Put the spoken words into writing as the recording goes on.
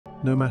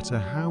No matter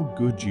how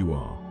good you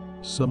are,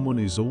 someone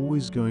is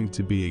always going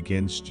to be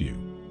against you.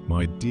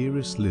 My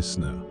dearest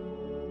listener,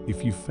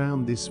 if you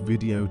found this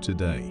video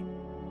today,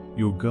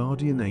 your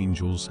guardian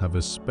angels have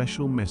a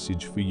special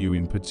message for you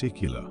in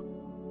particular.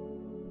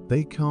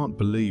 They can't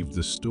believe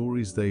the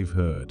stories they've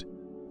heard.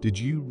 Did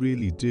you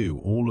really do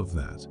all of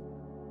that?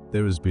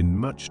 There has been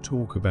much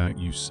talk about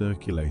you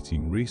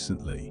circulating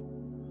recently.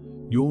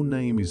 Your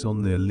name is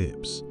on their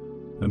lips,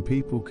 and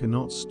people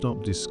cannot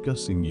stop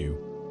discussing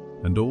you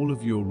and all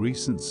of your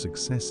recent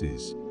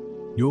successes.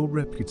 Your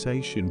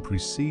reputation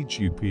precedes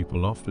you.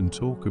 People often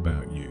talk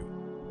about you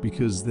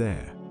because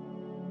there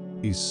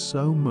is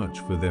so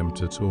much for them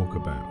to talk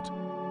about.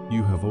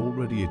 You have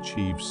already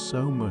achieved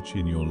so much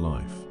in your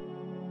life.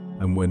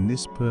 And when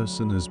this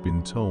person has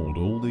been told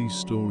all these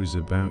stories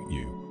about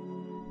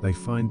you, they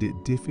find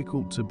it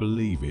difficult to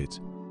believe it,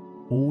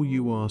 or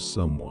you are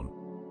someone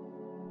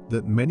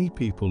that many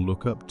people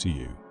look up to.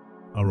 You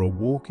are a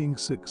walking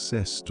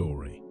success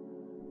story,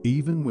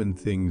 even when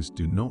things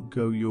do not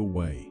go your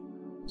way.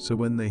 So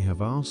when they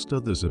have asked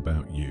others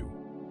about you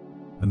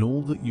and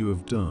all that you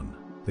have done,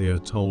 they are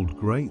told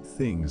great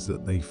things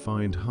that they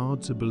find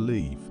hard to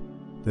believe.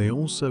 They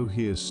also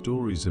hear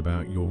stories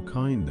about your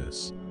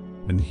kindness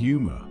and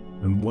humor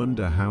and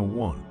wonder how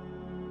one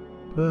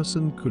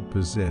person could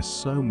possess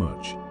so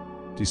much.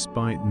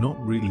 Despite not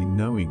really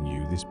knowing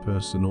you, this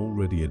person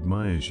already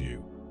admires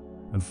you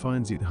and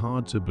finds it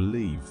hard to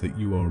believe that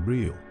you are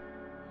real.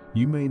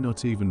 You may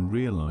not even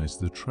realize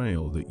the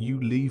trail that you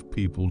leave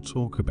people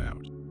talk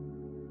about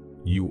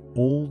you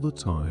all the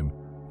time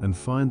and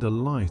find a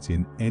light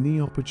in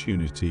any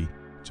opportunity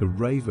to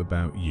rave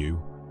about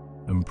you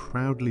and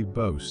proudly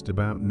boast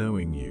about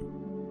knowing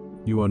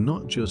you. You are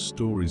not just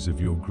stories of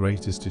your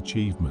greatest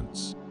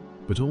achievements,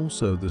 but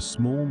also the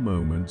small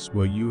moments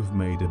where you have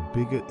made a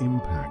bigger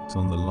impact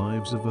on the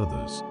lives of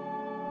others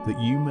that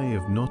you may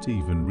have not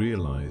even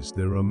realized.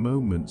 There are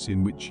moments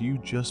in which you,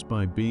 just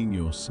by being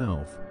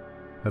yourself,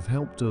 have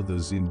helped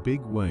others in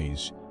big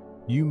ways.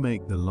 You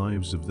make the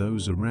lives of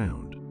those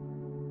around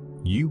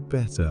you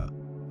better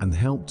and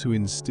help to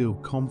instill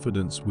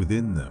confidence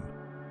within them.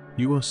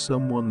 You are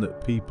someone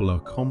that people are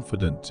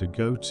confident to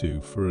go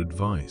to for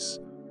advice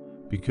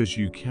because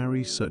you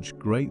carry such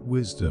great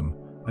wisdom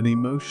and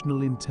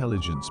emotional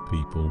intelligence.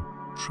 People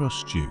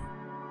trust you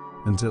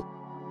and to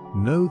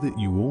know that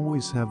you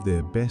always have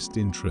their best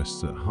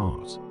interests at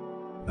heart.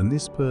 And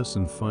this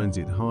person finds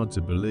it hard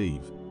to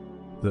believe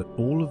that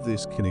all of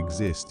this can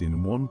exist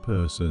in one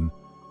person.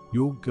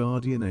 Your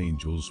guardian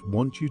angels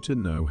want you to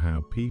know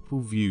how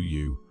people view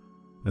you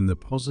and the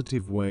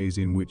positive ways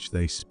in which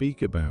they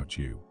speak about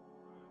you.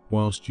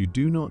 Whilst you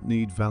do not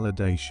need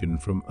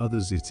validation from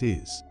others, it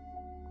is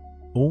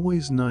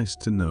always nice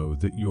to know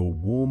that your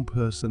warm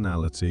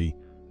personality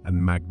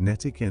and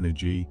magnetic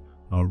energy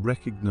are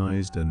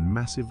recognized and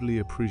massively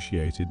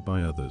appreciated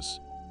by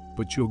others.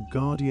 But your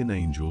guardian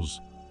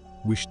angels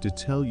wish to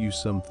tell you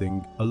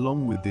something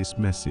along with this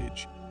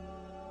message.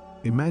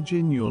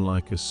 Imagine you're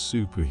like a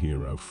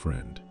superhero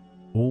friend,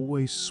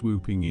 always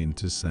swooping in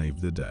to save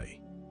the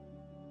day.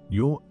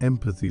 Your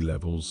empathy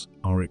levels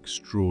are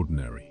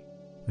extraordinary,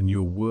 and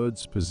your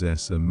words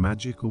possess a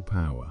magical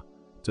power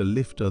to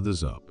lift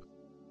others up.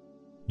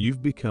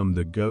 You've become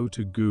the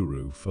go-to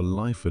guru for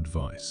life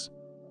advice,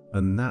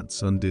 and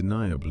that's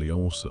undeniably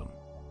awesome.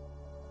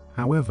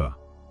 However,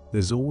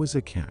 there's always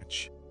a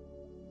catch.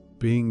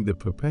 Being the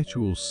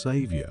perpetual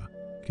savior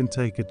can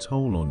take a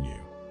toll on you.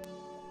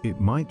 It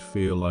might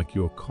feel like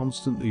you're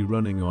constantly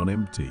running on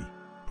empty,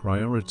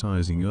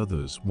 prioritizing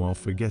others while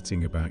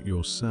forgetting about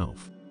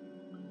yourself.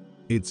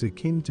 It's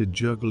akin to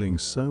juggling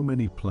so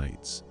many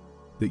plates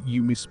that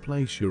you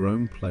misplace your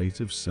own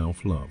plate of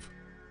self-love.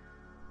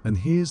 And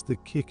here's the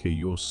kicker: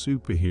 your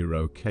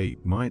superhero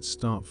cape might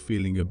start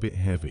feeling a bit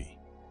heavy.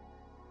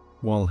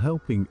 While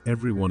helping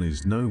everyone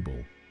is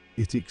noble,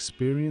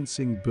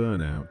 experiencing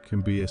burnout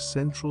can be a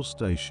central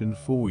station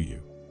for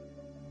you.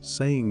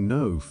 Saying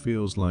no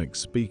feels like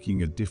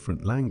speaking a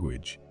different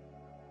language,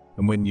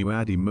 and when you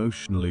add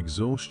emotional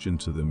exhaustion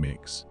to the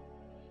mix,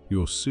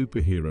 your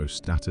superhero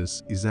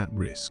status is at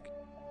risk.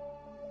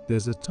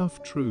 There's a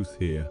tough truth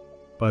here: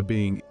 by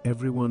being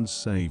everyone's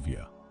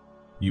savior,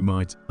 you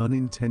might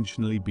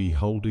unintentionally be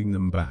holding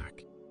them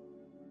back.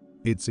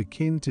 It's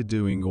akin to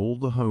doing all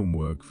the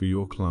homework for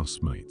your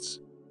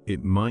classmates.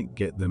 It might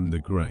get them the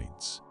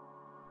grades,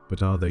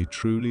 but are they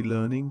truly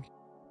learning?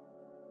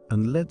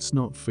 And let's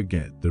not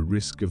forget the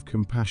risk of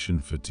compassion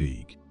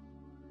fatigue.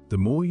 The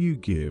more you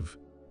give,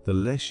 the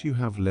less you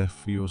have left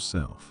for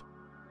yourself.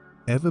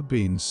 Ever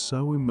been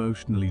so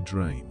emotionally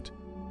drained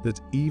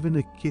that even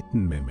a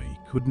kitten meme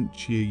couldn't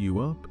cheer you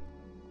up?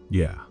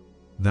 Yeah,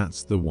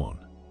 that's the one.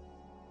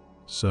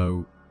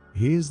 So,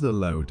 here's the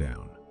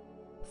lowdown.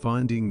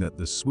 Finding that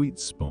the sweet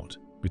spot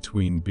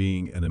between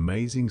being an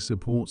amazing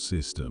support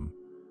system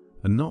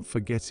and not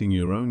forgetting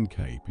your own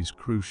cape is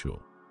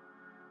crucial.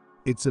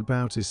 It's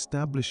about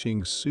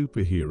establishing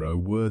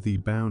superhero-worthy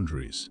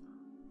boundaries,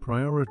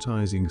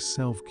 prioritizing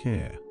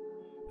self-care,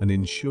 and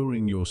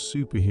ensuring your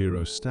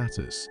superhero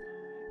status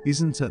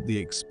isn't at the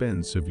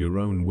expense of your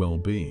own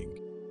well-being.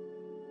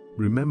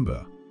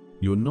 Remember,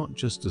 you're not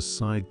just a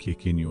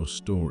sidekick in your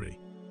story,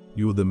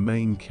 you're the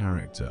main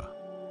character.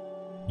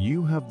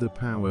 You have the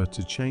power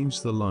to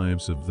change the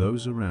lives of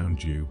those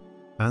around you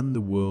and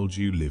the world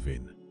you live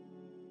in.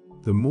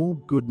 The more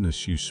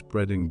goodness you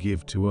spread and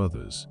give to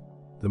others,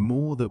 the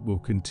more that will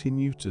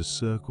continue to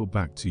circle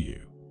back to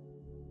you.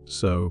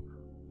 So,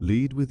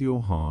 lead with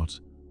your heart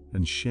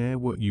and share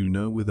what you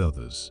know with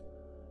others.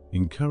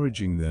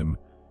 Encouraging them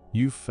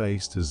you've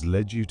faced has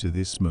led you to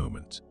this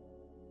moment.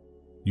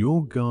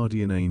 Your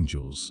guardian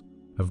angels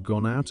have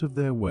gone out of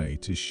their way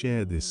to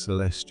share this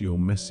celestial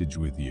message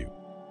with you.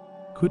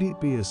 Could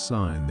it be a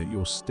sign that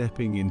you're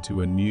stepping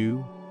into a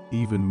new,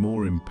 even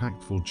more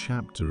impactful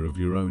chapter of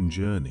your own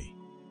journey?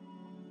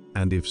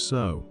 And if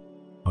so,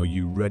 are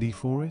you ready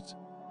for it?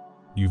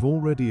 You've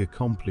already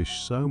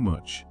accomplished so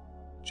much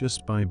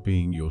just by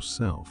being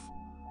yourself,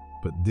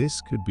 but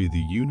this could be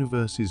the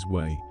universe's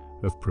way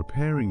of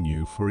preparing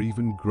you for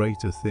even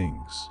greater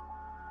things.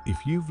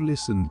 If you've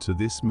listened to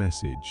this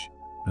message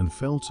and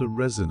felt a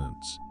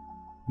resonance,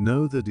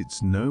 know that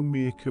it's no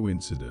mere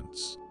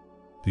coincidence.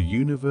 The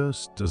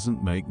universe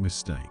doesn't make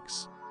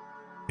mistakes.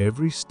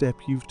 Every step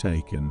you've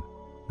taken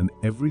and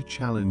every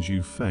challenge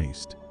you've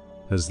faced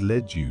has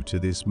led you to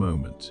this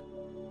moment.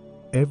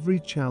 Every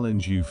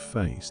challenge you've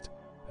faced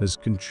has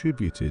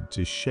contributed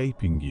to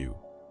shaping you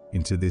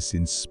into this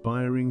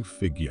inspiring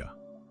figure.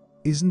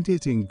 Isn't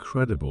it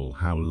incredible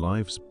how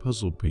life's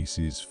puzzle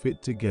pieces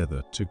fit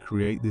together to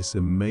create this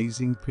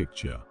amazing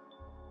picture?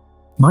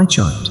 My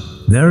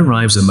child, there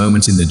arrives a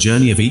moment in the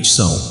journey of each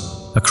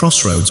soul, a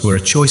crossroads where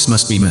a choice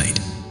must be made.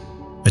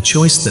 A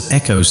choice that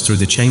echoes through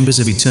the chambers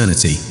of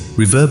eternity,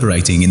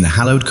 reverberating in the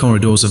hallowed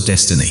corridors of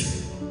destiny.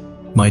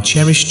 My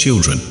cherished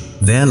children,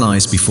 there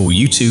lies before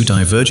you two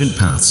divergent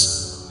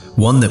paths,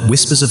 one that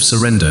whispers of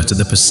surrender to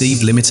the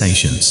perceived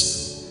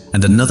limitations,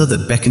 and another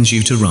that beckons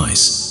you to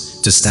rise,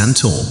 to stand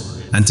tall,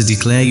 and to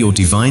declare your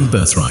divine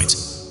birthright.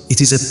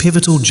 It is a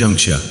pivotal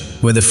juncture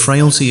where the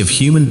frailty of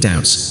human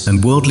doubts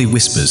and worldly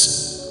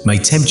whispers may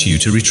tempt you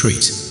to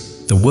retreat.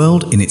 The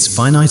world, in its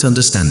finite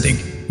understanding,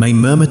 may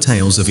murmur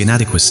tales of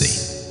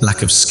inadequacy,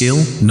 lack of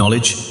skill,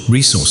 knowledge,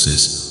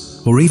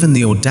 resources, or even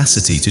the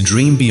audacity to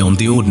dream beyond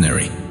the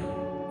ordinary.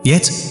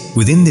 Yet,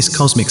 within this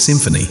cosmic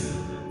symphony,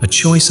 a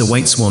choice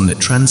awaits, one that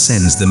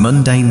transcends the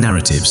mundane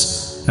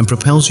narratives and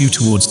propels you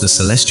towards the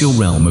celestial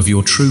realm of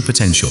your true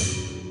potential.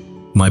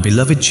 My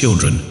beloved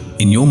children,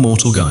 in your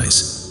mortal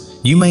guise,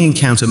 you may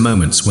encounter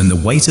moments when the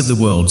weight of the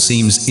world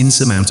seems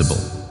insurmountable.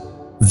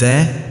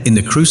 There, in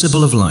the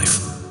crucible of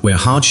life, where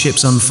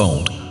hardships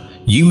unfold,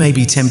 you may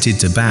be tempted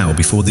to bow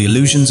before the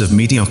illusions of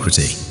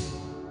mediocrity.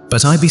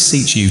 But I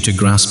beseech you to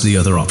grasp the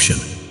other option,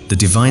 the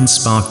divine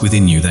spark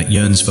within you that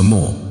yearns for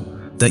more,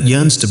 that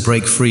yearns to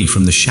break free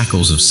from the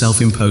shackles of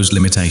self-imposed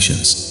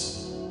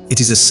limitations.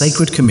 It is a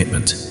sacred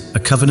commitment, a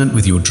covenant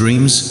with your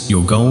dreams,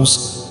 your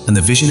goals, and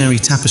the visionary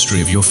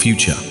tapestry of your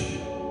future.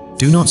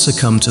 Do not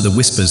succumb to the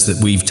whispers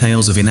that weave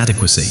tales of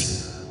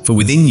inadequacy, for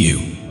within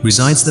you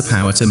resides the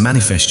power to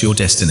manifest your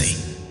destiny.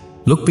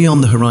 Look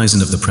beyond the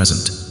horizon of the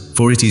present,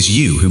 for it is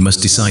you who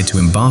must decide to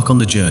embark on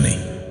the journey,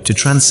 to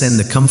transcend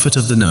the comfort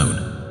of the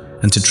known,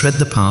 and to tread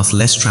the path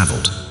less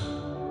traveled.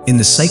 In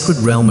the sacred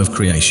realm of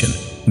creation,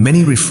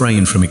 many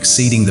refrain from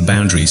exceeding the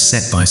boundaries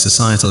set by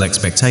societal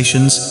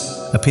expectations,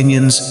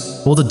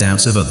 opinions, or the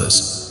doubts of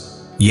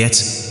others.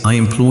 Yet, I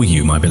implore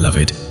you, my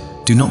beloved,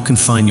 do not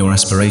confine your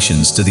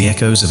aspirations to the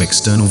echoes of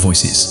external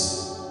voices.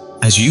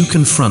 As you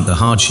confront the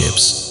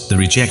hardships, the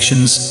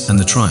rejections, and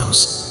the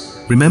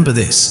trials, remember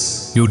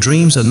this: your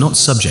dreams are not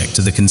subject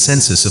to the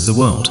consensus of the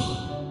world.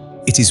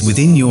 It is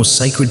within your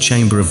sacred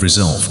chamber of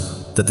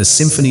resolve that the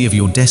symphony of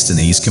your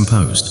destiny is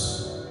composed.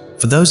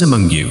 For those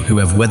among you who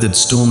have weathered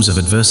storms of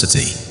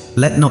adversity,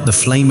 let not the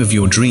flame of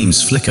your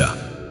dreams flicker.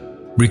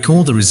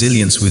 Recall the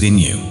resilience within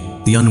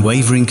you, the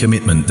unwavering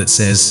commitment that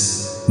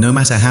says, no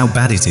matter how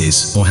bad it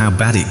is or how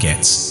bad it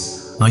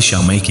gets, I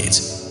shall make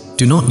it.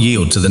 Do not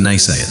yield to the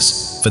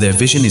naysayers, for their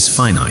vision is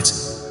finite,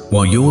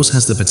 while yours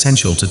has the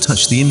potential to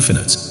touch the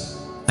infinite.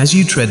 As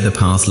you tread the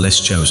path less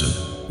chosen,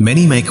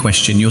 many may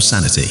question your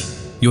sanity,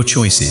 your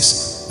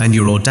choices, and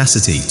your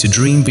audacity to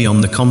dream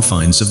beyond the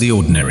confines of the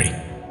ordinary.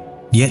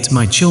 Yet,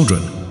 my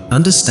children,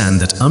 understand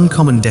that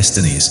uncommon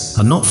destinies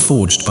are not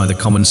forged by the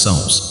common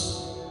souls.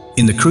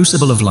 In the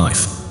crucible of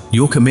life,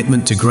 your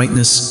commitment to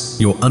greatness,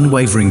 your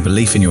unwavering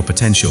belief in your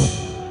potential,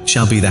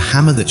 shall be the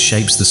hammer that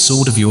shapes the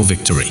sword of your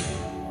victory.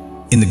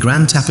 In the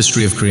grand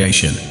tapestry of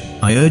creation,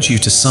 I urge you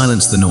to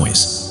silence the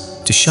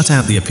noise, to shut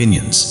out the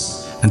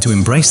opinions, and to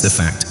embrace the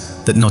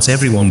fact that not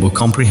everyone will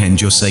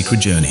comprehend your sacred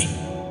journey.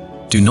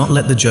 Do not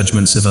let the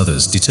judgments of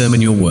others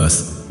determine your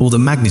worth or the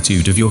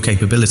magnitude of your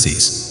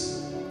capabilities.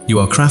 You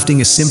are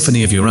crafting a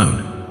symphony of your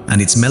own,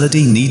 and its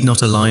melody need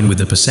not align with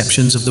the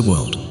perceptions of the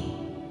world.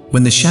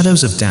 When the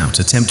shadows of doubt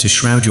attempt to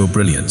shroud your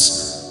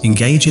brilliance,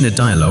 engage in a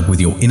dialogue with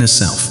your inner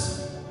self.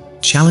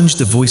 Challenge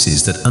the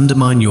voices that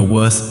undermine your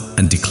worth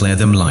and declare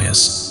them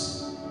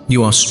liars.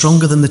 You are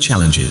stronger than the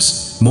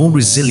challenges, more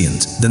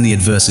resilient than the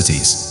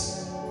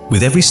adversities.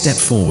 With every step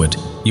forward,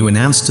 you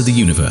announce to the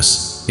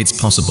universe,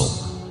 it's possible,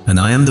 and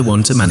I am the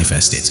one to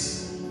manifest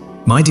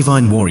it. My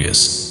divine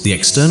warriors, the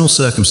external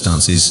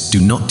circumstances do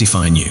not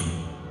define you.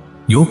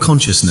 Your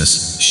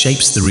consciousness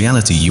shapes the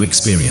reality you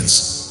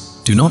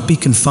experience. Do not be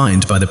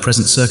confined by the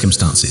present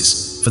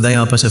circumstances, for they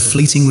are but a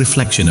fleeting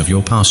reflection of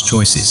your past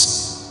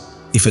choices.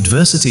 If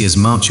adversity has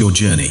marked your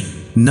journey,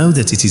 know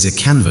that it is a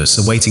canvas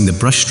awaiting the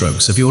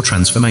brushstrokes of your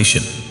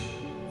transformation.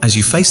 As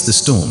you face the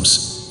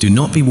storms, do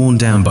not be worn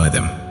down by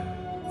them.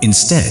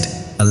 Instead,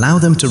 allow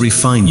them to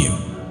refine you,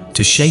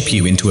 to shape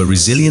you into a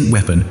resilient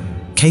weapon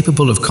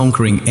capable of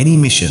conquering any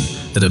mission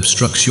that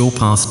obstructs your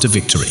path to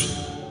victory.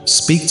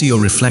 Speak to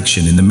your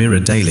reflection in the mirror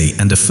daily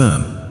and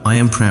affirm, I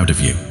am proud of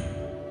you.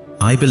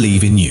 I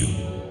believe in you.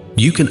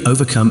 You can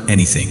overcome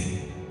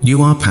anything.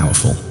 You are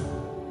powerful.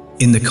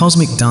 In the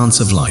cosmic dance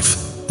of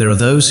life, there are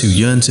those who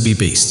yearn to be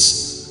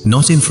beasts,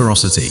 not in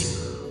ferocity,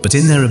 but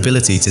in their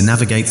ability to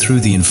navigate through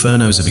the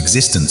infernos of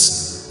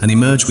existence and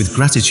emerge with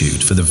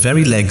gratitude for the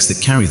very legs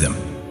that carry them.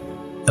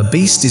 A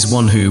beast is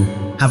one who,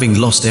 having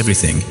lost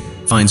everything,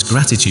 finds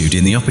gratitude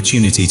in the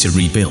opportunity to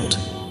rebuild.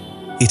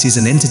 It is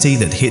an entity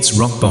that hits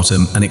rock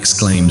bottom and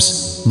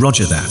exclaims,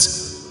 Roger that.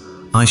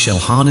 I shall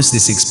harness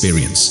this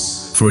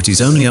experience, for it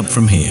is only up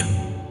from here.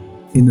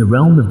 In the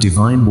realm of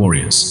divine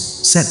warriors,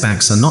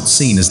 setbacks are not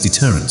seen as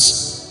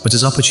deterrents, but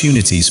as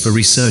opportunities for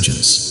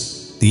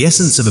resurgence. The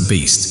essence of a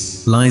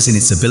beast lies in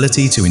its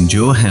ability to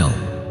endure hell,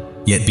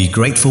 yet be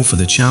grateful for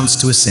the chance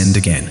to ascend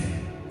again.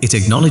 It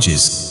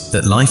acknowledges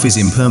that life is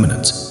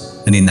impermanent,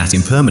 and in that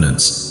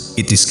impermanence,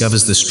 it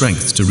discovers the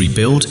strength to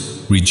rebuild,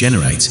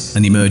 regenerate,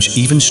 and emerge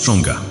even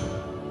stronger.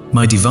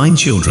 My divine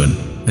children,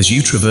 as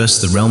you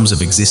traverse the realms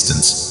of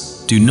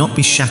existence, do not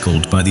be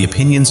shackled by the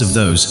opinions of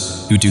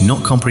those who do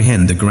not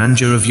comprehend the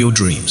grandeur of your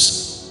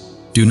dreams.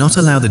 Do not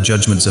allow the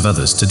judgments of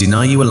others to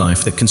deny you a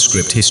life that can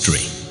script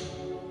history.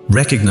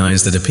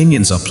 Recognize that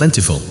opinions are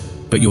plentiful,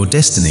 but your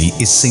destiny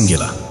is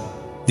singular.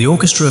 The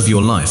orchestra of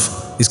your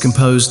life is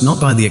composed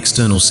not by the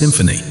external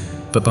symphony,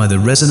 but by the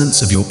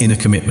resonance of your inner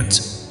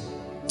commitment.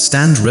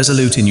 Stand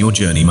resolute in your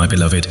journey, my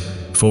beloved,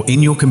 for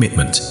in your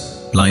commitment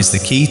lies the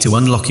key to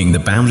unlocking the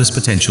boundless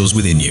potentials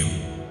within you.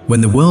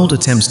 When the world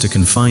attempts to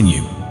confine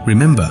you,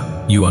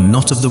 remember, you are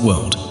not of the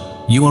world.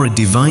 You are a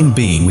divine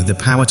being with the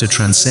power to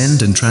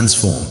transcend and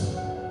transform.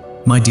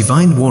 My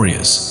divine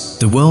warriors,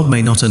 the world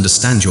may not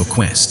understand your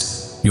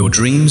quest, your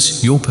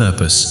dreams, your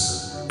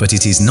purpose, but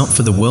it is not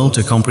for the world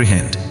to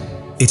comprehend.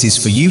 It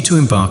is for you to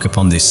embark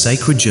upon this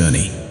sacred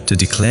journey, to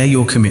declare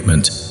your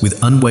commitment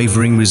with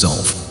unwavering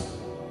resolve.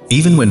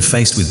 Even when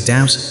faced with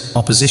doubt,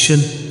 opposition,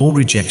 or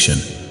rejection,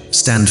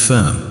 stand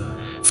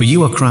firm, for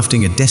you are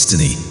crafting a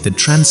destiny that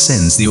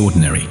transcends the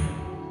ordinary.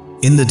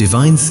 In the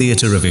divine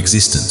theater of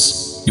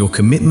existence, your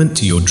commitment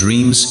to your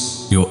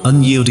dreams, your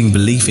unyielding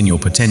belief in your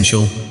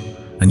potential,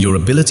 and your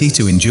ability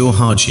to endure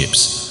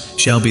hardships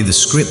shall be the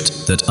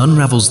script that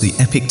unravels the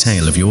epic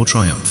tale of your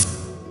triumph.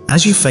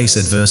 As you face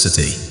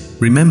adversity,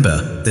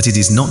 remember that it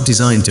is not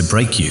designed to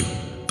break you,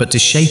 but to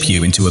shape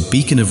you into a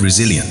beacon of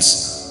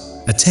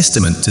resilience, a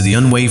testament to the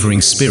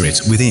unwavering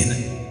spirit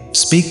within.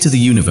 Speak to the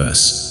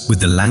universe with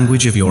the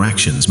language of your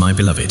actions, my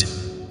beloved.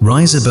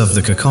 Rise above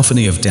the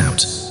cacophony of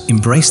doubt,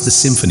 embrace the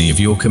symphony of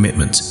your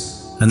commitment,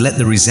 and let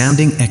the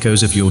resounding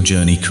echoes of your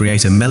journey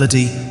create a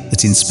melody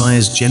that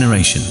inspires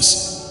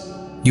generations.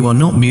 You are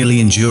not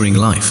merely enduring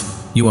life,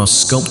 you are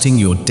sculpting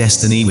your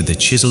destiny with the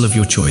chisel of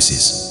your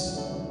choices.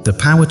 The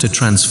power to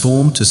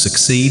transform, to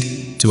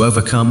succeed, to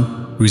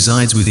overcome,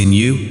 resides within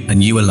you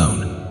and you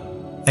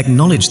alone.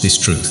 Acknowledge this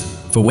truth,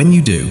 for when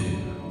you do,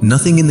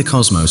 nothing in the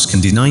cosmos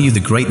can deny you the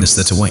greatness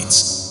that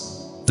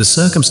awaits. The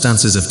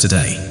circumstances of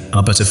today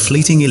are but a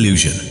fleeting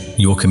illusion.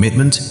 Your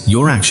commitment,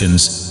 your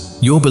actions,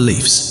 your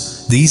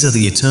beliefs, these are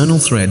the eternal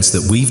threads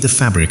that weave the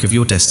fabric of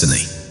your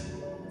destiny.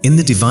 In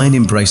the divine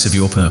embrace of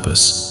your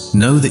purpose,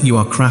 know that you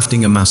are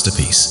crafting a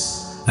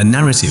masterpiece, a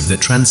narrative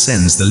that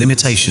transcends the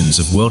limitations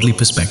of worldly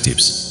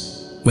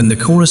perspectives. When the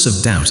chorus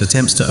of doubt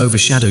attempts to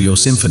overshadow your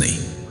symphony,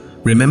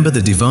 remember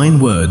the divine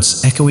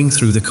words echoing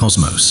through the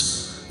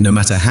cosmos. No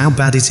matter how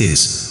bad it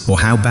is or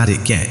how bad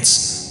it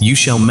gets, you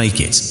shall make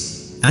it.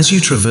 As you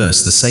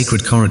traverse the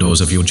sacred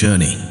corridors of your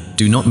journey,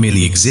 do not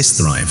merely exist,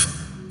 thrive,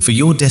 for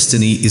your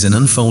destiny is an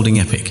unfolding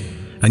epic,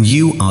 and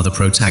you are the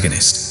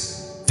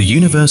protagonist. The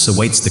universe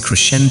awaits the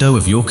crescendo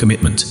of your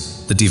commitment,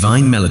 the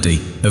divine melody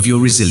of your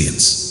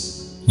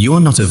resilience. You are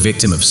not a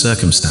victim of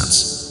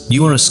circumstance,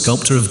 you are a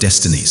sculptor of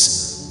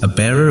destinies, a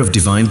bearer of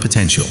divine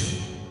potential.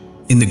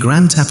 In the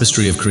grand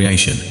tapestry of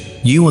creation,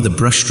 you are the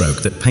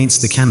brushstroke that paints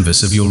the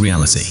canvas of your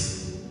reality.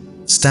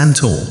 Stand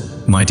tall,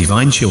 my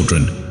divine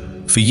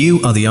children, for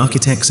you are the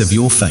architects of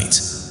your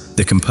fate,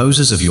 the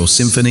composers of your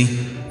symphony,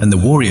 and the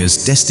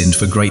warriors destined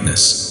for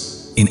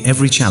greatness. In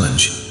every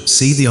challenge,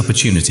 see the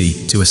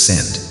opportunity to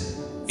ascend.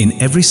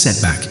 In every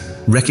setback,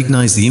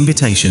 recognize the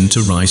invitation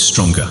to rise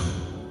stronger.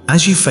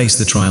 As you face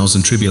the trials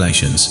and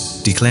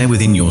tribulations, declare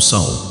within your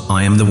soul,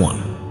 I am the one.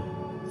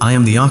 I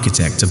am the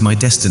architect of my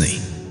destiny.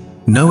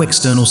 No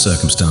external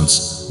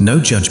circumstance, no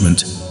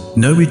judgment,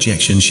 no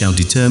rejection shall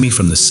deter me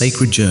from the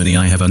sacred journey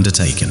I have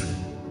undertaken.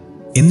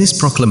 In this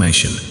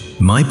proclamation,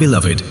 my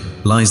beloved,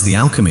 lies the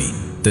alchemy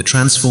that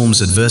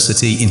transforms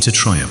adversity into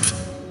triumph.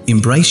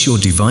 Embrace your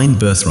divine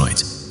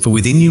birthright, for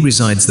within you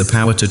resides the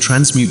power to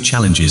transmute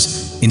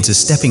challenges into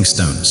stepping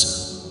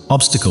stones,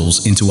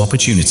 obstacles into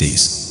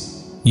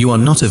opportunities. You are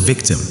not a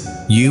victim,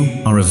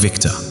 you are a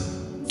victor.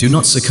 Do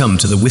not succumb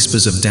to the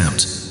whispers of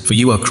doubt, for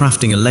you are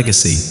crafting a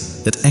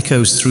legacy that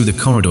echoes through the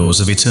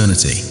corridors of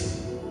eternity.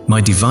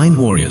 My divine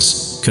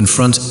warriors,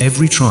 confront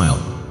every trial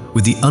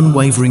with the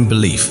unwavering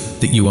belief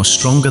that you are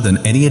stronger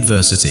than any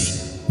adversity,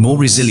 more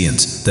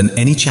resilient than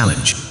any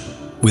challenge.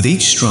 With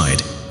each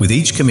stride, with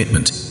each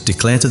commitment,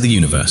 declare to the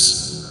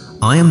universe,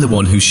 I am the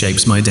one who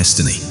shapes my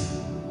destiny.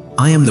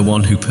 I am the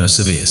one who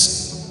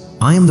perseveres.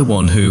 I am the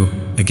one who,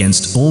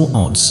 against all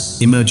odds,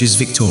 emerges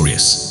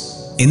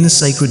victorious. In the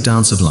sacred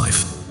dance of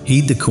life,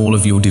 heed the call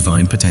of your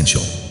divine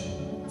potential.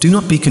 Do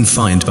not be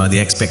confined by the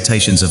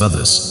expectations of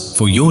others,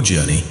 for your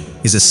journey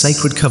is a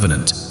sacred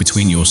covenant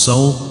between your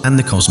soul and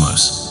the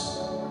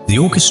cosmos. The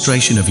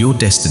orchestration of your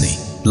destiny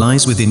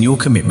lies within your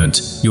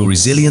commitment, your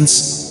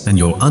resilience, and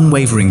your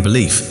unwavering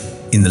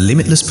belief in the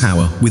limitless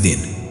power within.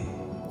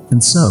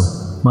 And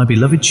so, my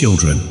beloved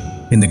children,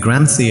 in the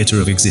grand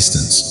theatre of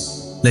existence,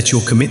 let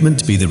your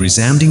commitment be the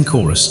resounding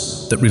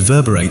chorus that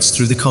reverberates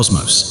through the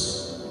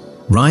cosmos.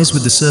 Rise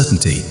with the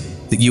certainty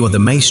that you are the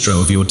maestro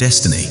of your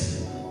destiny,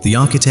 the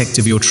architect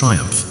of your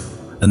triumph,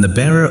 and the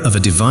bearer of a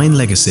divine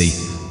legacy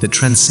that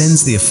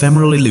transcends the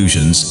ephemeral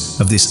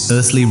illusions of this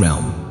earthly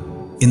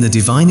realm. In the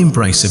divine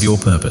embrace of your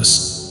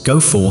purpose, go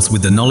forth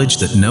with the knowledge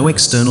that no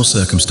external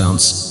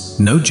circumstance,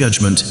 no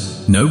judgment,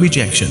 no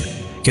rejection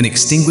can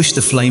extinguish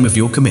the flame of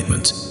your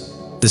commitment.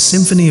 The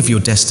symphony of your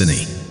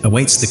destiny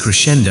awaits the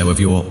crescendo of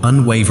your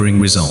unwavering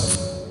resolve.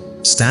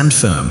 Stand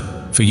firm,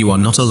 for you are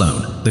not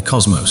alone. The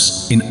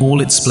cosmos, in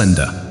all its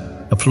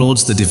splendor,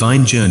 applauds the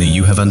divine journey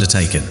you have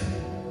undertaken.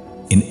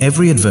 In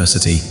every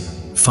adversity,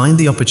 find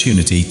the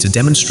opportunity to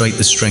demonstrate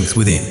the strength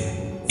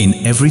within.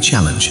 In every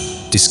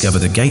challenge, discover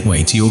the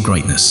gateway to your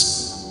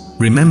greatness.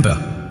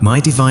 Remember, my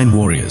divine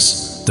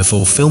warriors, the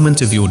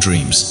fulfillment of your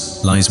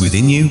dreams lies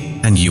within you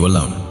and you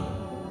alone.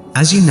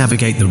 As you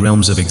navigate the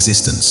realms of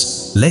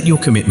existence, let your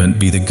commitment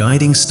be the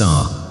guiding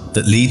star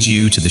that leads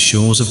you to the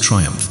shores of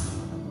triumph.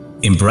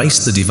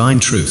 Embrace the divine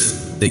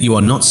truth that you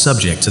are not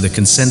subject to the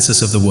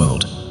consensus of the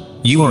world.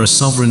 You are a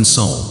sovereign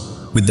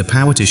soul with the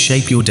power to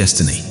shape your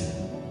destiny.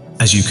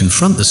 As you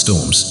confront the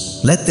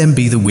storms, let them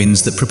be the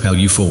winds that propel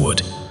you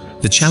forward,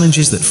 the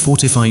challenges that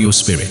fortify your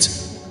spirit.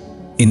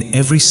 In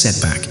every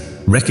setback,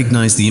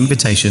 recognize the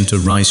invitation to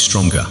rise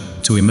stronger,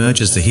 to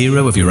emerge as the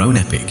hero of your own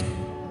epic.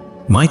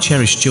 My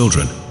cherished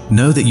children,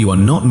 know that you are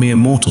not mere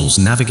mortals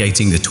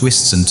navigating the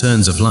twists and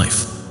turns of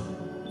life.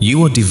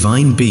 You are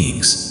divine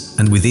beings,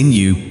 and within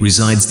you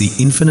resides the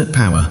infinite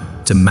power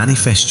to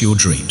manifest your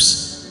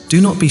dreams. Do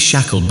not be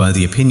shackled by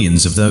the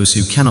opinions of those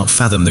who cannot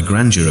fathom the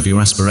grandeur of your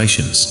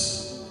aspirations.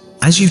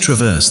 As you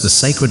traverse the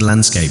sacred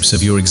landscapes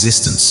of your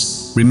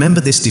existence,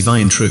 remember this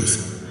divine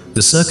truth.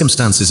 The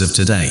circumstances of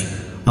today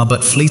are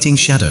but fleeting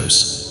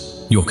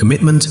shadows. Your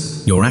commitment,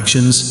 your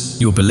actions,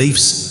 your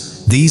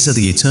beliefs, these are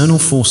the eternal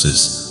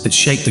forces that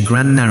shape the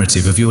grand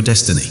narrative of your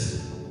destiny.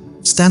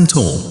 Stand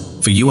tall,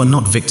 for you are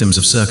not victims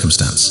of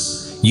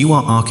circumstance. You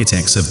are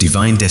architects of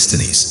divine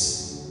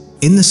destinies.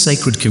 In the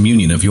sacred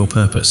communion of your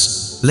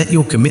purpose, let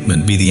your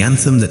commitment be the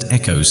anthem that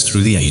echoes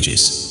through the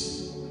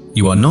ages.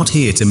 You are not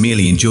here to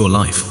merely endure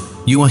life.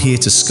 You are here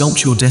to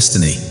sculpt your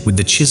destiny with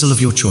the chisel of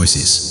your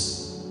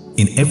choices.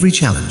 In every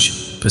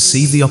challenge,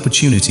 perceive the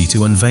opportunity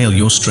to unveil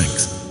your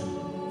strength.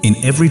 In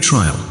every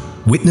trial,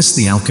 witness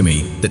the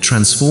alchemy that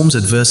transforms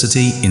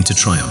adversity into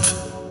triumph.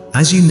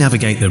 As you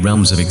navigate the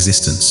realms of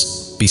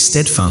existence, be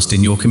steadfast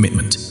in your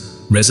commitment,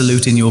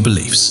 resolute in your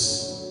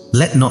beliefs.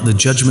 Let not the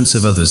judgments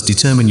of others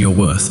determine your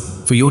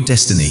worth, for your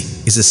destiny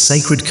is a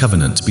sacred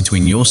covenant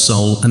between your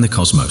soul and the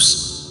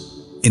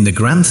cosmos. In the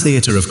grand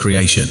theatre of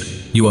creation,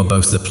 you are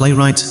both the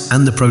playwright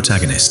and the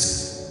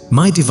protagonist.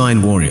 My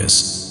divine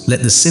warriors,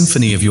 let the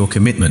symphony of your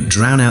commitment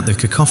drown out the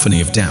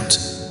cacophony of doubt.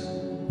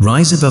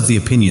 Rise above the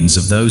opinions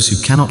of those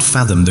who cannot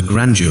fathom the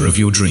grandeur of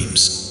your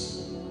dreams.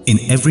 In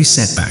every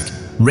setback,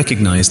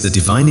 recognize the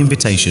divine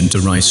invitation to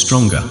rise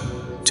stronger,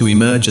 to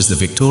emerge as the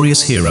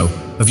victorious hero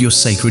of your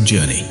sacred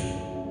journey.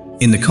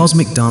 In the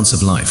cosmic dance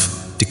of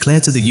life,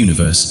 declare to the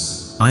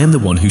universe, I am the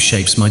one who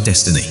shapes my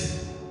destiny.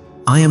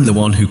 I am the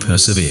one who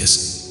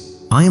perseveres.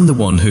 I am the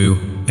one who,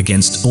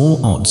 against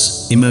all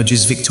odds,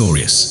 emerges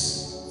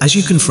victorious. As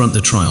you confront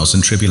the trials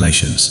and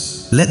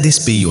tribulations, let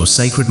this be your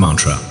sacred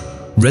mantra,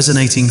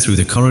 resonating through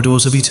the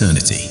corridors of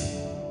eternity.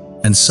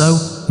 And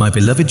so, my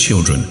beloved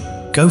children,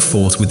 go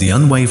forth with the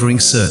unwavering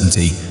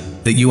certainty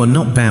that you are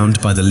not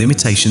bound by the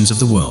limitations of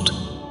the world.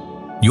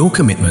 Your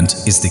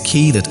commitment is the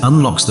key that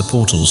unlocks the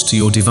portals to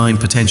your divine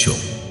potential.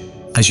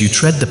 As you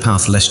tread the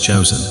path less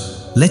chosen,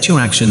 let your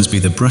actions be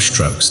the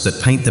brushstrokes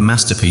that paint the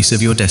masterpiece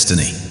of your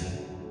destiny.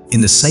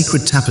 In the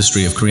sacred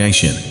tapestry of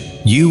creation,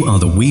 you are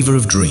the weaver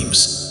of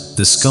dreams,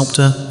 the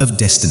sculptor of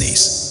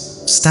destinies.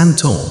 Stand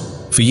tall,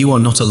 for you are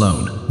not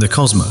alone. The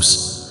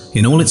cosmos,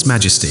 in all its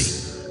majesty,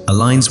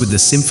 aligns with the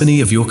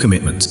symphony of your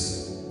commitment.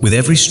 With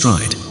every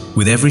stride,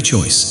 with every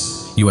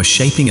choice, you are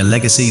shaping a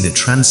legacy that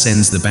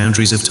transcends the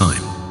boundaries of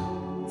time.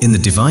 In the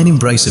divine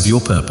embrace of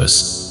your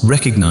purpose,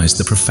 recognize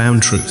the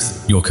profound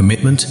truth: your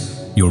commitment,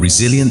 your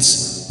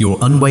resilience, your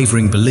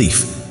unwavering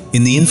belief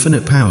in the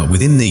infinite power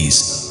within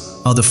these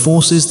are the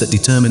forces that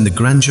determine the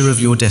grandeur of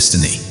your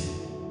destiny.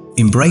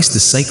 Embrace the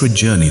sacred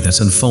journey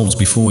that unfolds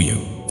before you,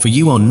 for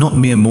you are not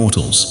mere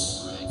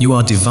mortals. You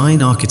are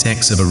divine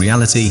architects of a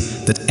reality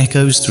that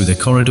echoes through the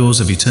corridors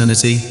of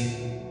eternity.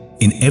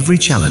 In every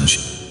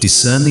challenge,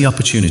 discern the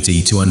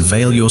opportunity to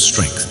unveil your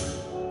strength.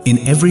 In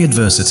every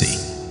adversity,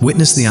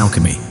 witness the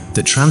alchemy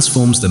that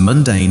transforms the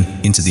mundane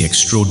into the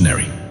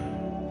extraordinary.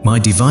 My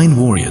divine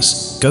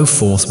warriors, go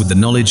forth with the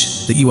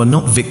knowledge that you are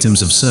not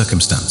victims of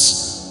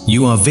circumstance.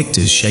 You are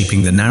victors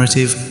shaping the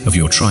narrative of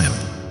your triumph.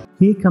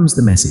 Here comes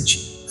the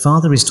message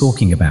Father is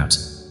talking about,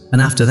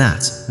 and after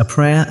that, a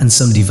prayer and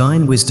some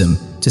divine wisdom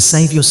to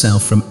save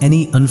yourself from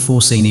any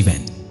unforeseen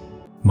event.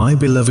 My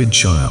beloved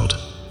child,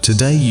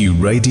 today you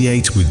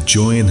radiate with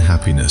joy and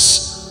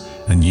happiness,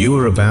 and you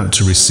are about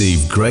to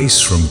receive grace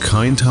from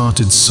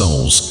kind-hearted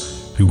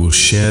souls who will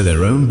share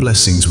their own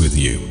blessings with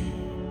you.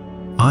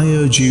 I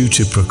urge you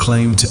to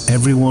proclaim to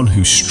everyone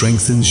who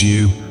strengthens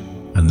you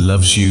and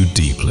loves you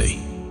deeply.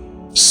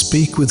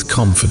 Speak with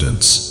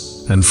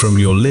confidence, and from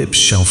your lips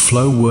shall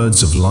flow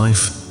words of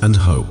life and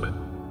hope.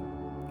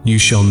 You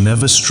shall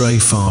never stray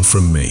far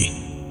from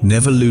me.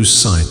 Never lose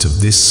sight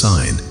of this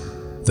sign,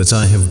 that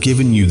I have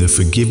given you the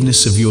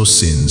forgiveness of your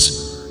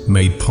sins,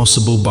 made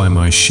possible by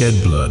my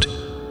shed blood,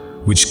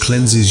 which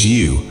cleanses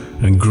you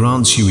and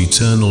grants you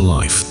eternal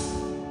life.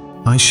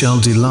 I shall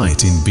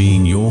delight in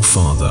being your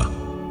Father,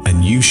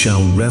 and you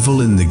shall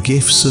revel in the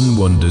gifts and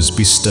wonders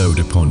bestowed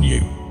upon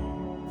you.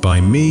 By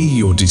me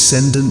your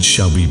descendants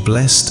shall be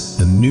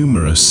blessed and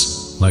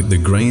numerous, like the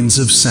grains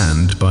of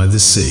sand by the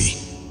sea.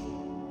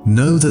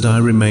 Know that I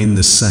remain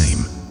the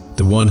same,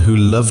 the one who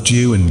loved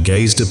you and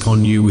gazed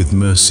upon you with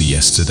mercy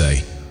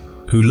yesterday,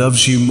 who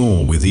loves you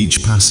more with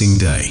each passing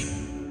day.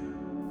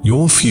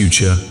 Your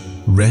future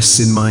rests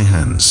in my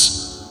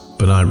hands,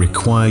 but I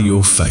require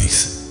your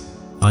faith.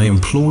 I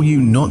implore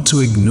you not to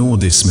ignore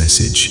this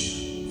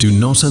message. Do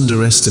not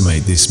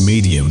underestimate this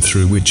medium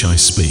through which I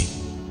speak.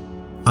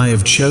 I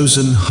have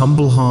chosen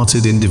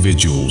humble-hearted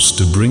individuals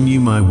to bring you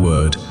my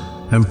word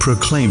and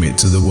proclaim it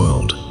to the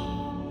world.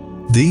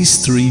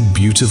 These three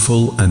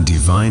beautiful and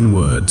divine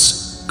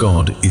words,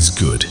 God is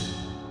good.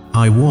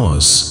 I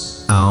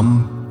was,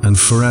 am, and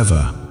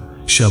forever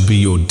shall be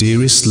your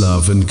dearest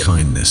love and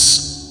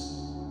kindness.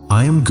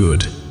 I am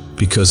good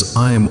because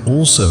I am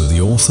also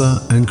the author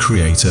and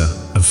creator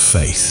of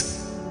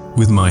faith.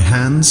 With my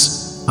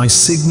hands, I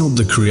signaled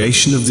the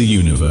creation of the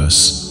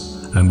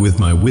universe, and with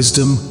my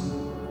wisdom,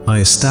 I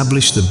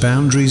established the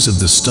boundaries of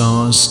the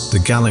stars, the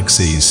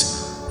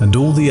galaxies, and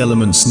all the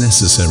elements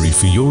necessary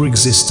for your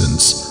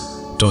existence.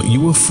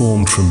 You were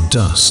formed from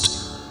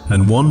dust,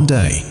 and one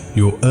day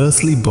your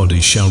earthly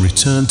body shall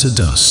return to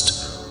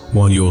dust,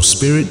 while your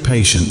spirit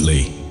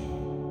patiently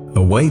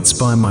awaits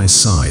by my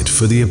side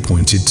for the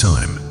appointed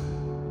time.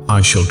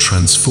 I shall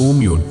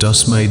transform your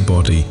dust-made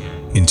body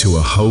into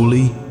a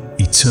holy,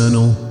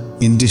 eternal,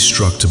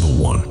 indestructible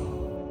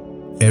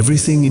one.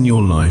 Everything in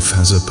your life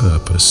has a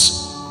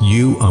purpose.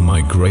 You are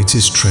my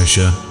greatest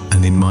treasure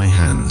and in my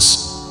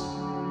hands.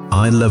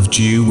 I loved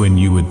you when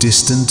you were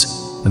distant,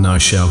 and I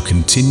shall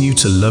continue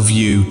to love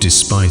you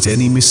despite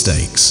any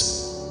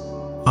mistakes.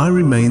 I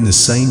remain the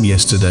same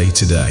yesterday,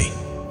 today,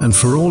 and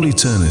for all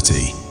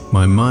eternity.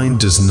 My mind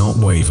does not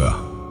waver.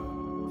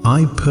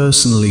 I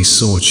personally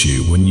sought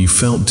you when you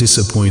felt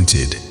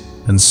disappointed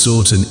and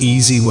sought an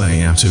easy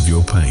way out of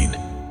your pain.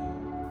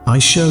 I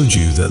showed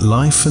you that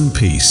life and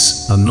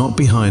peace are not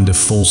behind a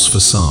false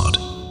facade.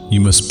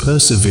 You must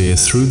persevere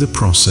through the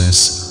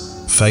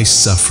process, face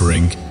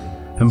suffering,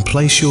 and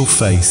place your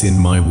faith in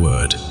my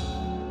word.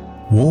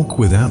 Walk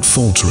without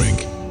faltering,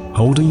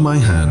 holding my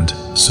hand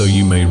so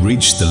you may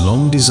reach the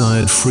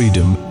long-desired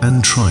freedom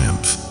and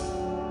triumph.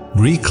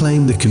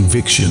 Reclaim the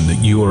conviction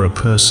that you are a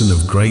person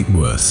of great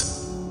worth.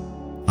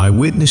 I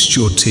witnessed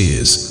your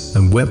tears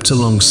and wept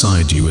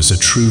alongside you as a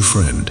true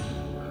friend,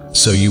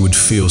 so you would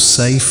feel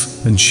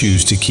safe and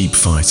choose to keep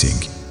fighting.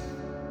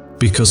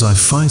 Because I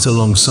fight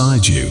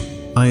alongside you,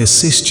 I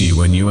assist you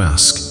when you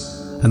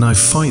ask, and I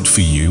fight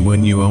for you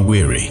when you are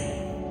weary.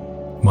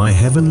 My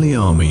heavenly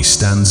army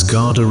stands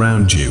guard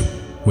around you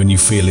when you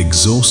feel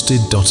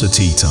exhausted.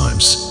 At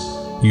times,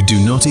 you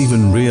do not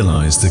even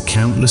realize the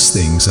countless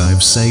things I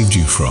have saved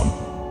you from.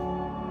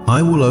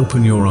 I will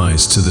open your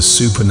eyes to the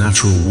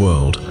supernatural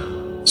world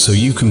so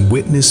you can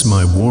witness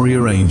my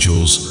warrior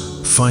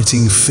angels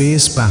fighting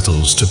fierce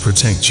battles to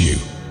protect you.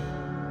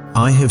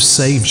 I have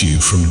saved you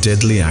from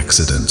deadly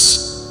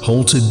accidents,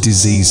 halted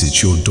disease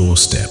at your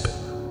doorstep,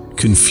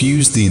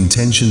 confused the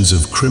intentions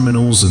of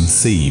criminals and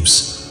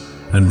thieves,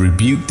 and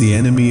rebuked the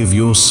enemy of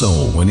your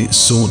soul when it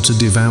sought to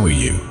devour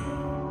you.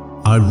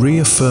 I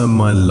reaffirm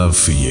my love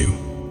for you,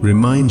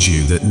 remind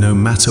you that no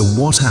matter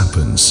what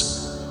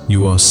happens,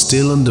 you are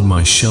still under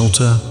my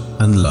shelter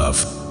and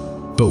love.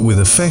 But with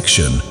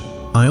affection,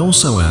 I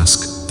also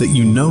ask that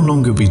you no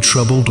longer be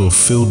troubled or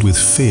filled with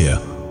fear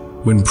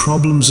when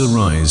problems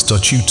arise.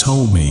 You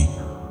told me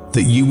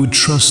that you would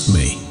trust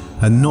me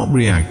and not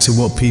react to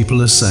what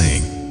people are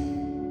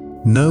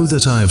saying. Know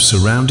that I have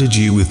surrounded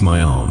you with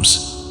my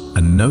arms,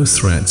 and no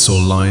threats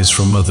or lies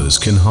from others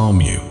can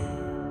harm you.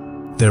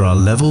 There are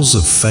levels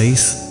of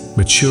faith,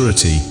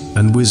 maturity,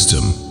 and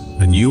wisdom,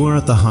 and you are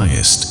at the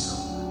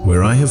highest,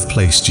 where I have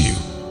placed you.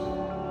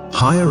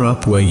 Higher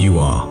up where you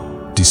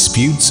are,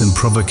 disputes and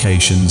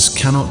provocations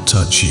cannot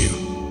touch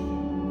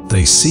you.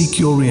 They seek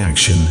your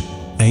reaction,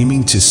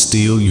 aiming to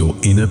steal your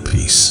inner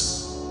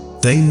peace.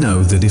 They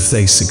know that if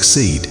they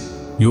succeed,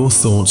 your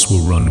thoughts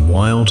will run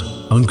wild,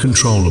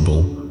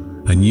 uncontrollable,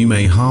 and you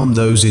may harm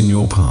those in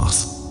your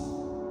path.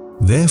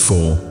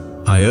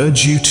 Therefore, I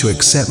urge you to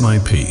accept my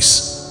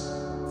peace.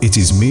 It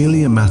is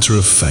merely a matter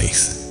of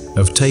faith,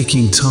 of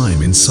taking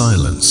time in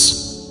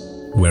silence.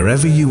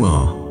 Wherever you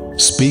are,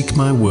 speak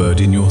my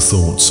word in your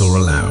thoughts or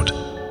aloud.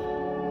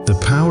 The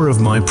power of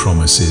my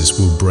promises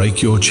will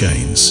break your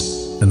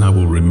chains, and I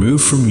will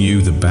remove from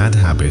you the bad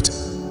habit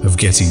of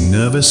getting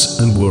nervous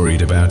and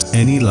worried about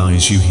any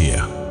lies you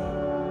hear.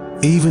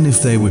 Even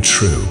if they were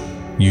true,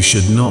 you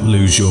should not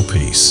lose your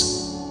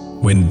peace.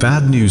 When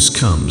bad news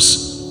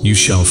comes, you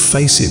shall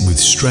face it with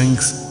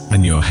strength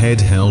and your head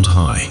held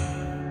high.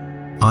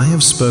 I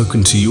have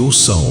spoken to your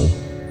soul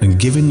and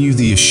given you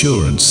the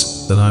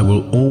assurance that I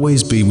will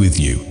always be with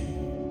you.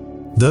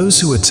 Those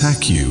who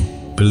attack you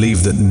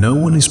believe that no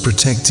one is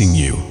protecting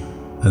you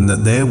and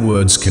that their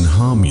words can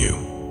harm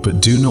you,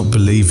 but do not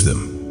believe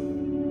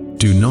them.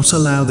 Do not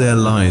allow their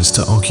lies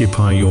to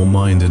occupy your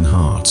mind and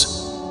heart.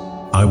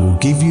 I will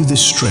give you the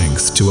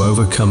strength to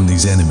overcome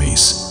these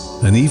enemies,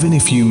 and even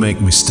if you make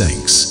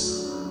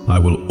mistakes, I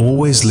will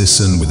always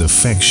listen with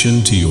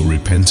affection to your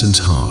repentant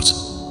heart.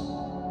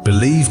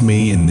 Believe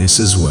me in this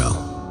as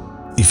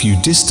well. If you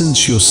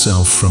distance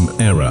yourself from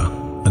error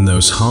and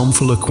those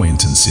harmful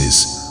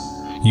acquaintances,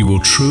 you will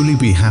truly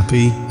be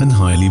happy and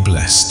highly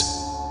blessed.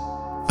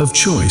 Of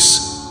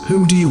choice,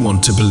 whom do you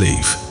want to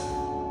believe?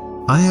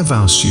 I have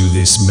asked you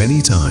this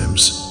many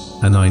times,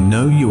 and I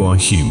know you are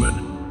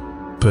human.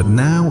 But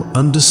now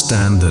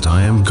understand that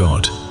I am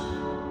God.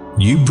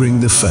 You bring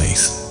the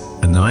faith,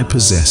 and I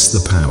possess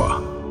the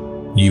power.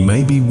 You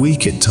may be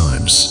weak at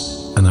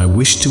times, and I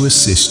wish to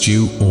assist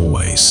you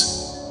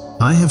always.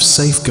 I have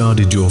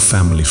safeguarded your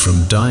family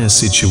from dire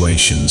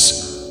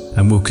situations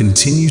and will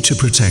continue to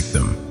protect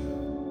them.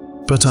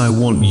 But I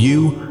want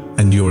you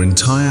and your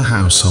entire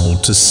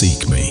household to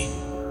seek me,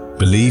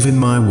 believe in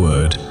my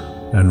word,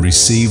 and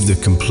receive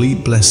the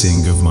complete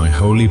blessing of my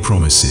holy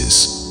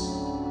promises.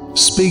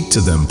 Speak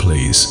to them,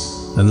 please,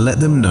 and let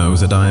them know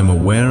that I am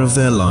aware of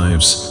their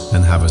lives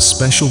and have a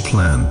special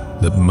plan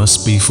that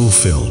must be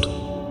fulfilled.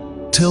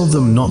 Tell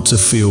them not to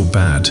feel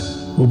bad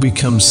or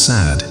become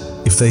sad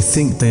if they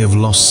think they have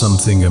lost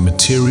something, a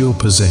material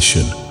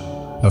possession,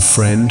 a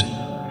friend,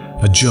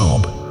 a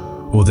job,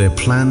 or their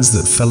plans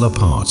that fell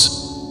apart.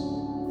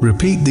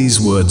 Repeat these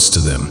words to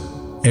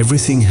them.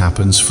 Everything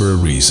happens for a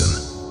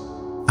reason.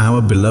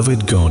 Our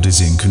beloved God is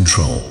in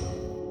control.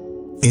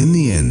 In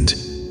the end,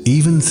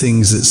 even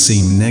things that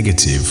seem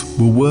negative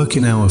will work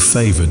in our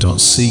favor.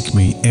 Seek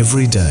me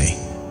every day.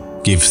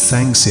 Give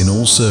thanks in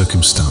all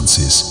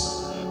circumstances,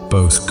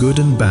 both good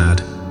and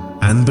bad,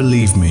 and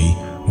believe me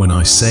when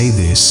I say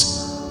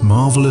this,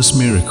 marvelous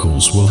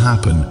miracles will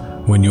happen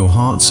when your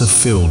hearts are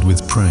filled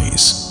with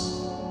praise.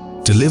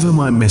 Deliver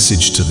my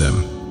message to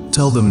them.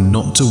 Tell them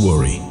not to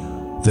worry,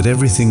 that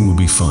everything will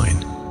be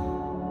fine.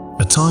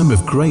 A time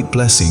of great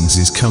blessings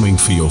is coming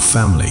for your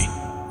family,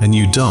 and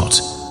you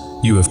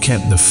have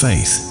kept the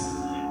faith,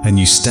 and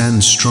you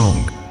stand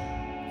strong.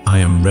 I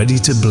am ready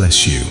to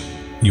bless you.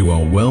 You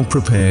are well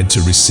prepared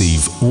to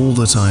receive all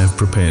that I have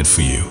prepared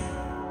for you.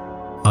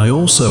 I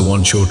also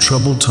want your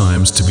troubled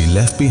times to be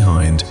left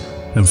behind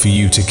and for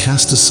you to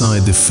cast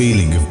aside the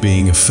feeling of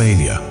being a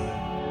failure.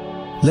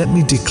 Let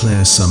me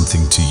declare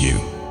something to you.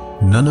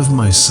 None of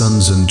my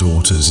sons and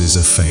daughters is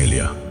a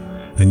failure,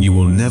 and you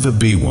will never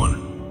be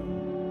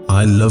one.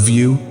 I love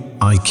you,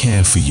 I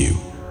care for you.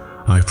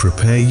 I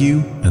prepare you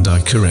and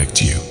I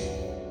correct you.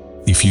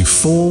 If you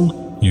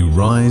fall, you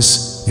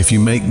rise. If you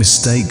make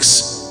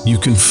mistakes, you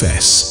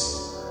confess.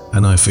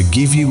 And I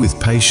forgive you with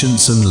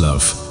patience and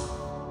love.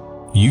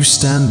 You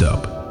stand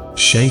up,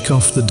 shake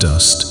off the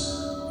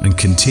dust, and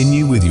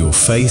continue with your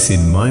faith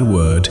in my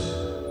word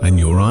and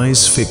your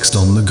eyes fixed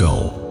on the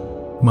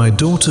goal. My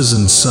daughters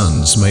and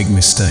sons make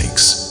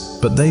mistakes,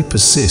 but they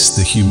persist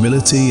the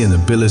humility and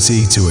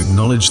ability to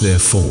acknowledge their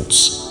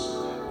faults.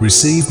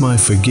 Receive my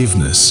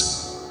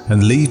forgiveness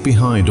and leave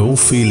behind all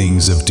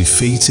feelings of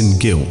defeat and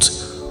guilt.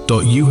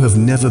 You have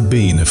never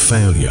been a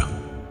failure.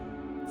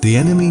 The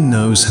enemy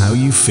knows how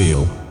you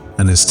feel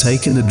and has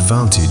taken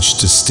advantage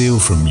to steal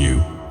from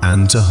you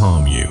and to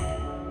harm you.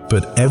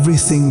 But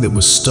everything that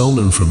was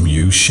stolen from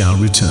you shall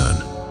return.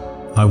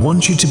 I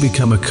want you to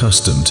become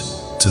accustomed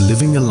to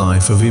living a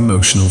life of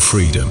emotional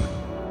freedom.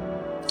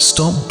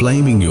 Stop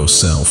blaming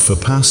yourself for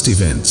past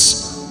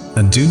events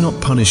and do not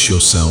punish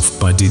yourself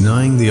by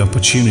denying the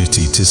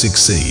opportunity to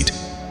succeed.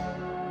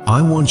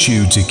 I want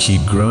you to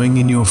keep growing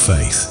in your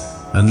faith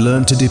and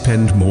learn to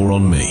depend more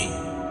on me.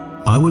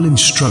 I will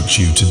instruct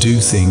you to do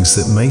things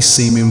that may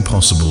seem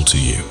impossible to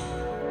you.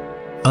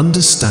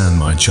 Understand,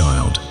 my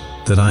child,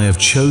 that I have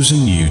chosen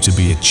you to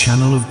be a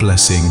channel of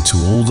blessing to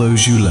all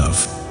those you love.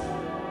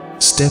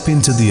 Step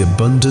into the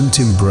abundant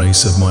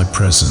embrace of my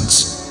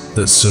presence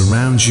that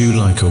surrounds you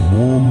like a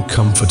warm,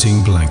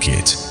 comforting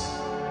blanket.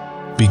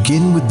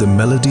 Begin with the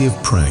melody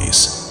of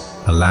praise,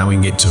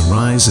 allowing it to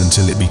rise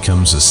until it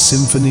becomes a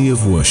symphony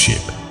of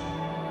worship.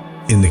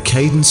 In the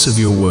cadence of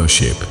your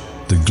worship,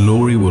 the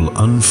glory will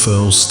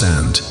unfurl.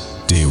 Stand,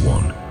 dear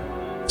one.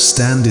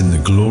 Stand in the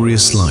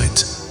glorious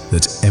light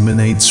that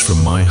emanates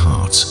from my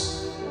heart.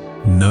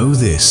 Know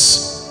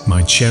this,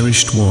 my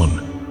cherished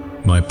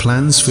one, my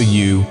plans for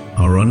you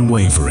are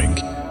unwavering,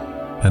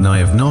 and I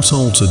have not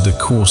altered the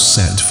course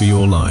set for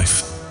your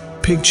life.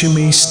 Picture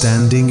me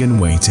standing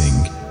and waiting,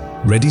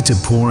 ready to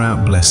pour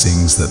out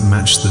blessings that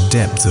match the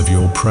depth of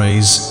your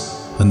praise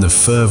and the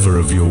fervor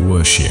of your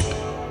worship.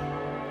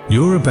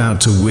 You're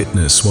about to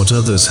witness what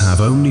others have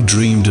only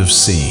dreamed of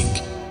seeing.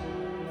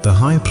 The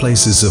high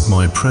places of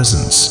my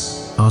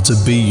presence are to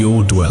be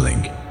your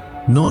dwelling,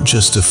 not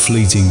just a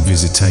fleeting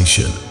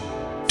visitation.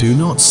 Do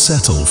not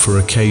settle for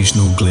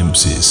occasional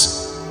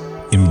glimpses.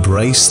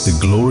 Embrace the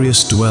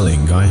glorious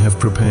dwelling I have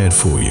prepared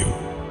for you.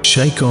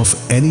 Shake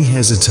off any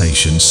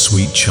hesitation,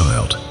 sweet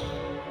child.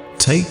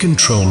 Take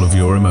control of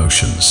your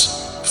emotions,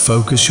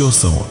 focus your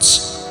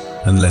thoughts,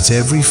 and let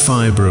every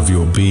fiber of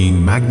your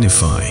being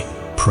magnify,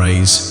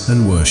 praise,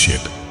 and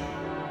worship.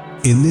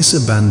 In this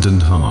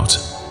abandoned heart,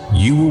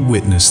 you will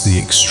witness the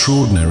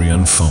extraordinary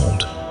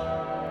unfold.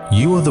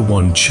 You are the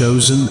one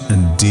chosen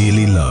and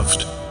dearly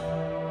loved.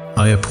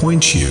 I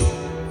appoint you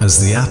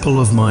as the apple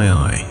of my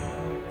eye,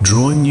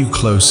 drawing you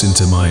close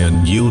into my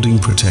unyielding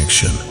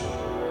protection,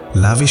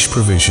 lavish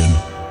provision,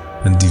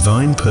 and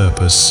divine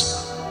purpose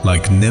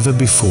like never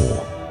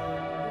before.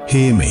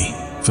 Hear me,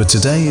 for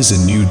today is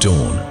a new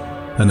dawn,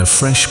 and a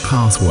fresh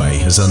pathway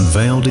has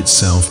unveiled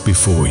itself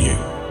before you.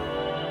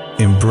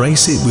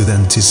 Embrace it with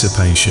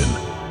anticipation,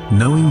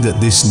 knowing that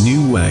this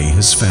new way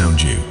has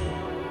found you.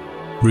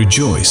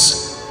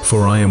 Rejoice,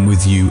 for I am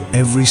with you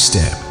every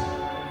step,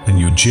 and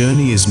your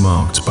journey is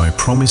marked by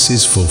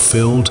promises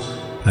fulfilled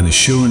and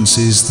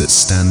assurances that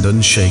stand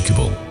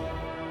unshakable.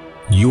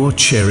 You are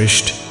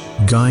cherished,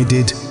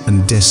 guided,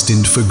 and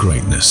destined for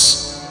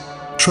greatness.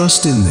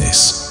 Trust in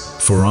this,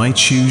 for I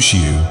choose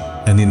you,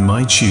 and in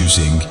my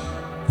choosing,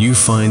 you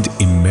find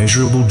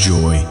immeasurable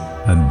joy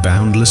and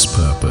boundless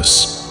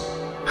purpose.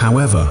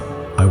 However,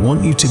 I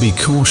want you to be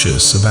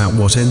cautious about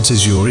what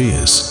enters your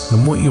ears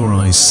and what your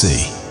eyes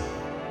see.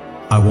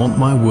 I want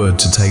my word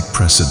to take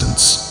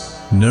precedence.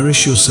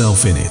 Nourish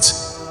yourself in it.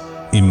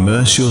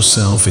 Immerse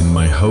yourself in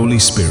my Holy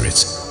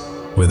Spirit,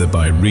 whether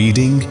by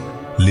reading,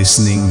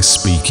 listening,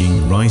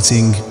 speaking,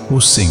 writing,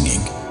 or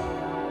singing.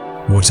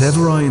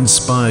 Whatever I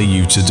inspire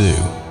you to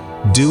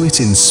do it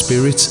in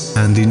spirit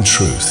and in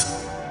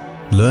truth.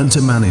 Learn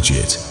to manage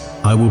it.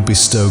 I will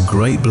bestow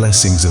great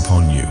blessings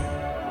upon you,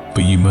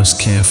 but you must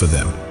care for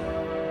them.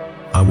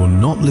 I will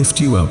not lift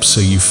you up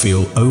so you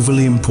feel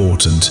overly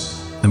important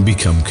and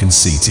become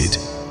conceited.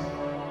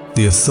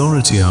 The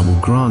authority I will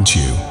grant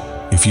you,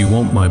 if you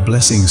want my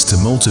blessings to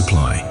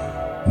multiply,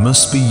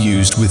 must be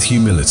used with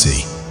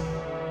humility.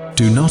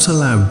 Do not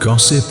allow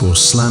gossip or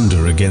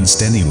slander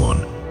against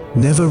anyone.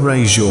 Never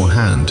raise your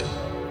hand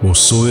or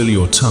soil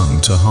your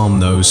tongue to harm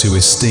those who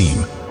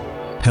esteem,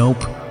 help,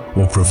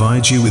 or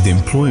provide you with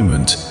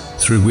employment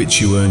through which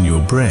you earn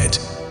your bread.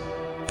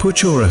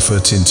 Put your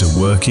effort into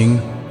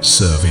working,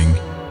 serving,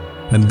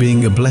 and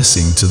being a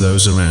blessing to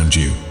those around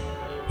you,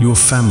 your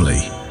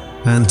family,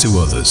 and to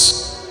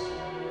others.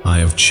 I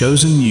have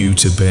chosen you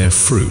to bear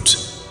fruit,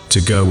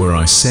 to go where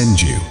I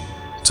send you,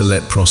 to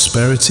let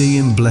prosperity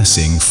and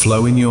blessing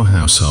flow in your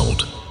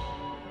household.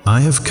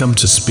 I have come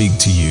to speak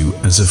to you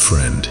as a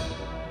friend.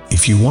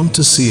 If you want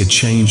to see a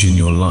change in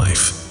your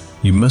life,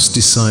 you must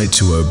decide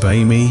to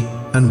obey me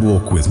and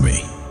walk with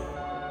me.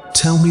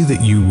 Tell me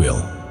that you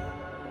will.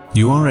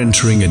 You are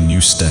entering a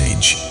new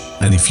stage,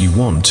 and if you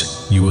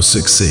want, you will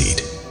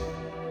succeed.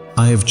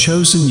 I have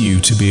chosen you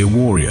to be a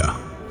warrior,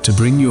 to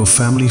bring your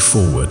family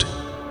forward,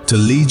 to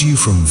lead you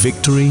from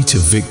victory to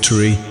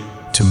victory,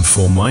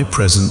 for my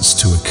presence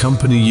to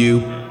accompany you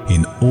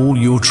in all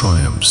your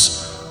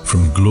triumphs,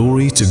 from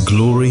glory to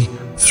glory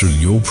through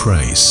your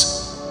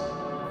praise.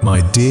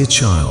 My dear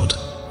child,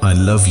 I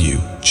love you,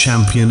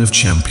 champion of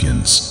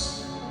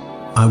champions.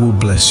 I will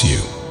bless you.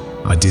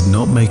 I did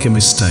not make a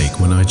mistake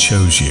when I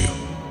chose you.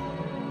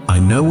 I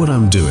know what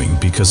I'm doing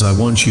because I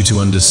want you to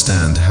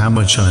understand how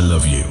much I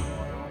love you.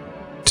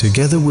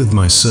 Together with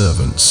my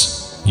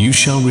servants, you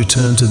shall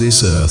return to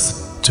this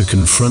earth to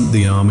confront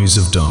the armies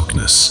of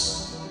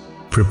darkness.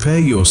 Prepare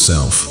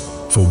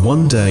yourself, for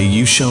one day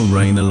you shall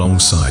reign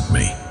alongside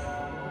me.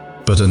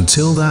 But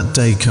until that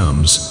day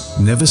comes,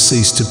 never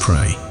cease to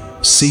pray.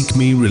 Seek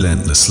me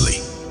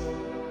relentlessly.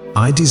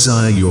 I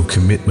desire your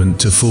commitment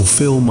to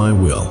fulfill my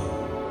will.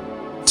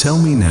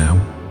 Tell me now,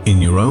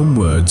 in your own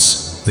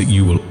words, that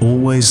you will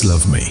always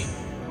love me.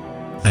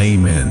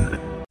 Amen.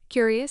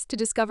 Curious to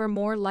discover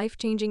more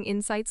life-changing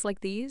insights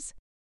like these?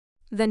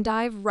 Then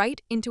dive right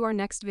into our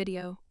next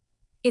video.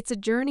 It's a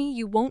journey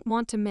you won't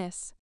want to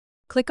miss.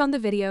 Click on the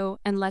video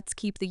and let's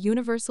keep the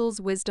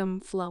universal's wisdom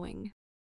flowing.